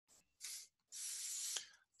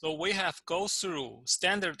So we have go through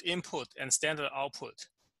standard input and standard output.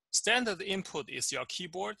 Standard input is your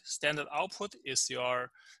keyboard. Standard output is your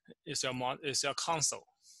console.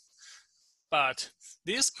 But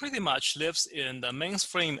this pretty much lives in the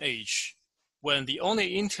mainframe age, when the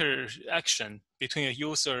only interaction between a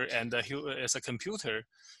user and a computer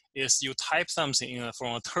is you type something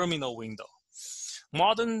from a terminal window.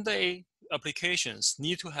 Modern day applications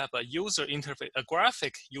need to have a user interface, a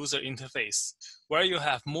graphic user interface, where you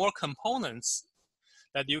have more components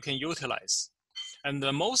that you can utilize. And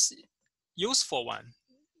the most useful one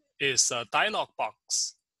is a dialog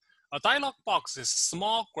box. A dialog box is a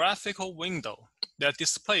small graphical window that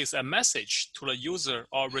displays a message to the user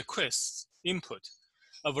or requests input.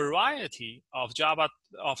 A variety of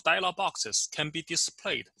dialog boxes can be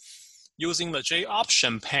displayed using the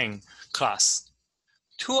JOption pane class.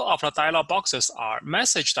 Two of the dialog boxes are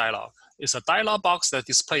message dialog, is a dialog box that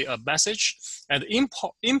displays a message, and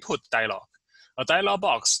input dialog, a dialog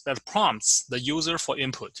box that prompts the user for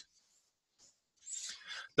input.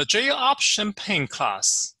 The JOption pane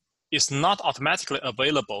class is not automatically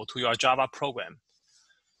available to your Java program.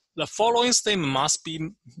 The following statement must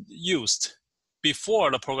be used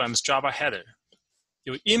before the program's Java header.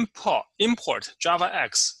 You import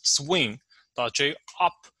javax swing.jOption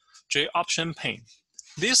pane.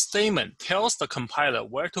 This statement tells the compiler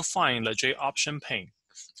where to find the JOption pane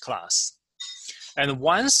class. And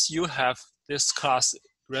once you have this class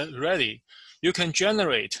ready, you can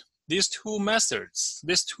generate these two methods,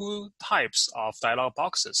 these two types of dialog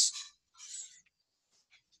boxes.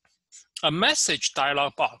 A message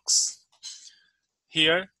dialog box.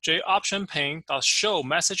 Here, JOption pane.show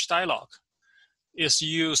message dialog is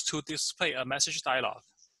used to display a message dialog.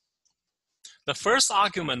 The first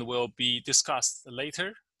argument will be discussed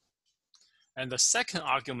later, and the second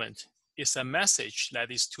argument is a message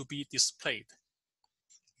that is to be displayed.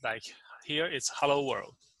 Like here, it's hello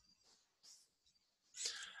world.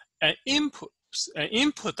 An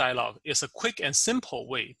input dialog is a quick and simple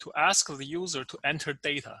way to ask the user to enter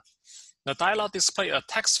data. The dialog displays a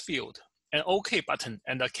text field, an OK button,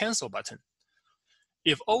 and a cancel button.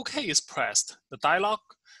 If OK is pressed, the dialog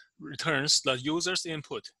returns the user's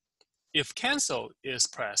input. If cancel is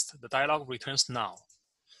pressed, the dialog returns null.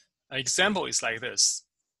 An example is like this.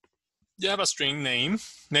 You have a string name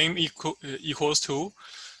equals to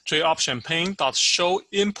JOption pane.show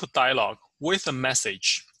input dialog with a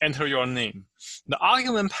message. Enter your name. The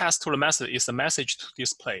argument passed to the method is a message to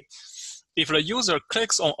display. If the user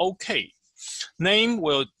clicks on OK, name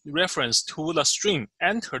will reference to the string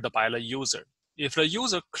entered by the user. If the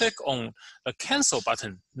user clicks on the cancel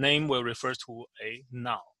button, name will refer to a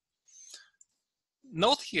null.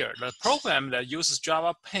 Note here, the program that uses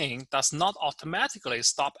Java pane does not automatically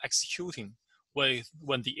stop executing when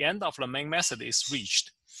the end of the main method is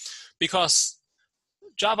reached, because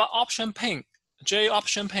JOption pane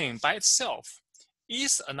by itself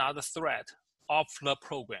is another thread of the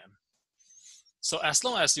program. So as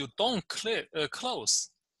long as you don't close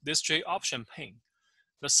this JOption pane,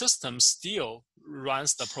 the system still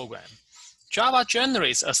runs the program. Java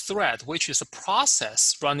generates a thread, which is a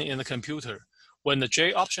process running in the computer when the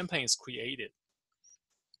JOption pane is created.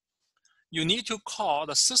 You need to call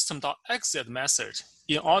the system.exit method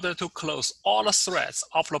in order to close all the threads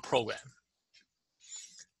of the program.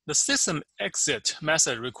 The system exit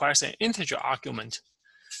method requires an integer argument.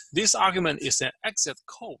 This argument is an exit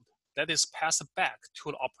code that is passed back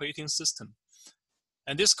to the operating system.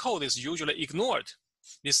 And this code is usually ignored.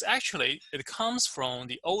 It comes from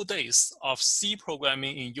the old days of C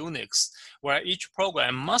programming in Unix, where each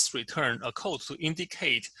program must return a code to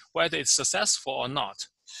indicate whether it's successful or not.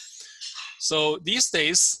 So these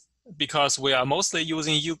days, because we are mostly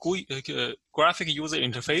using graphic user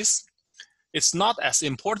interface, it's not as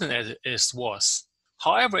important as it was.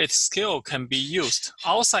 However, it still can be used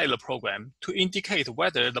outside the program to indicate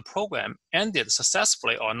whether the program ended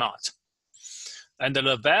successfully or not. And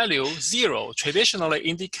the value 0 traditionally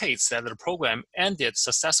indicates that the program ended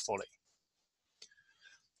successfully.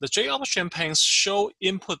 The JOption pane's show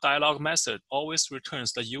input dialog method always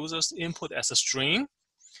returns the user's input as a string,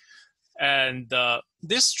 and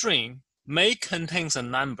this string may contain a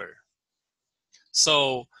number.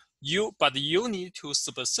 So you need to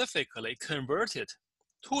specifically convert it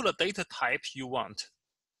to the data type you want.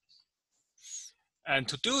 And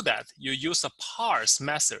to do that, you use a parse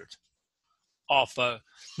method of a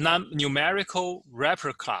numerical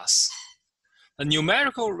wrapper class. The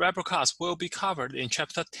numerical wrapper class will be covered in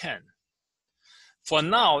chapter 10. For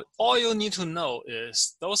now, all you need to know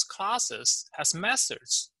is those classes has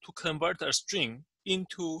methods to convert a string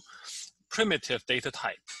into primitive data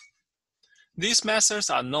type. These methods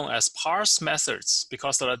are known as parse methods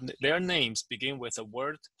because their names begin with the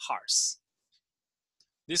word parse.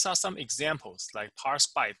 These are some examples like parse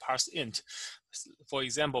byte, parse int. For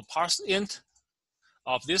example, parse int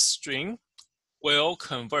of this string will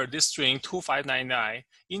convert this string 2599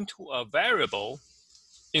 into a variable,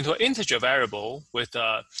 into an integer variable with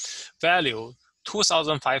a value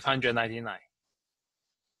 2599.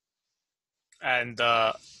 And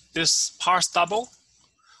this parse double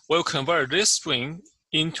will convert this string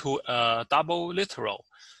into a double literal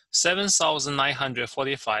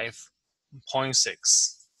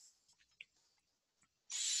 7945.6.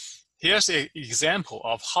 Here's an example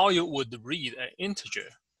of how you would read an integer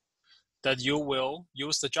that you will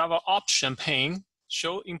use the Java option pane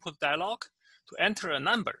show input dialog to enter a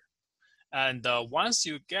number. And once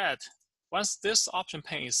this option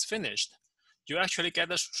pane is finished, you actually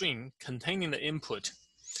get a string containing the input.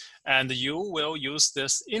 And you will use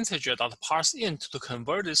this integer.parseInt to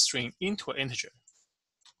convert this string into an integer.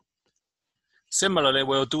 Similarly,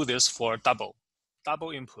 we'll do this for double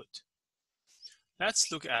input.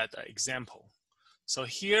 Let's look at an example. So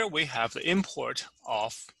here we have the import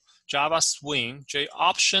of Java Swing J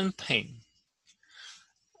option pane.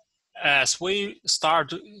 As we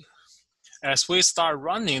start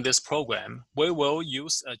running this program, we will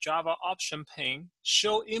use a Java option pane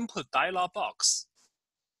show input dialog box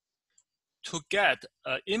to get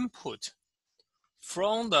an input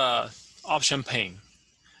from the option pane.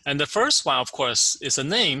 And the first one, of course, is a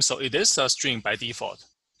name, so it is a string by default.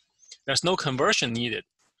 There's no conversion needed.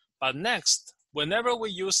 But next, whenever we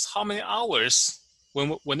use how many hours,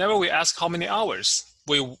 whenever we ask how many hours,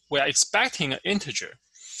 we are expecting an integer.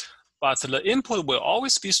 But the input will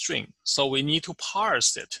always be string, so we need to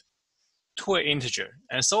parse it to an integer,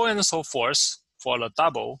 and so on and so forth for the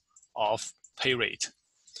double of pay rate.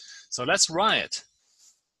 So let's run it.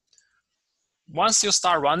 Once you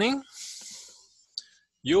start running,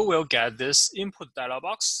 you will get this input dialog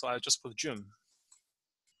box, so I just put June.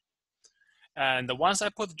 And once I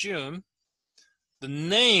put June, the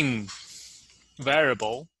name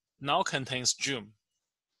variable now contains June.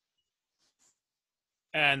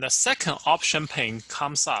 And the second option pane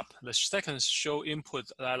comes up, the second show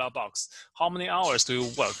input dialog box. How many hours do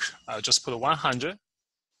you work? I'll just put 100.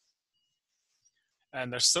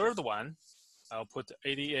 And the third one, I'll put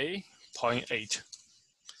 88.8.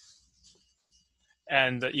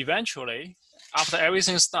 And eventually, after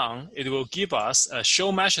everything's done, it will give us a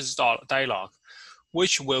show message dialog,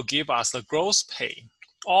 which will give us the gross pay,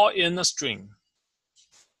 all in a string.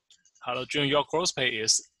 Hello, June, your gross pay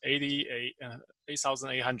is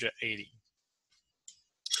 8,880.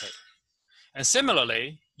 Okay. And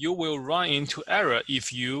similarly, you will run into error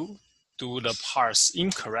if you do the parse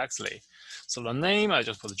incorrectly. So the name, I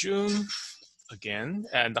just put June again,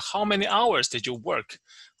 and how many hours did you work?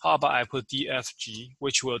 How about I put DFG,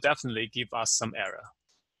 which will definitely give us some error.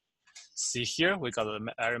 See here, we got an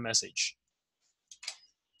error message.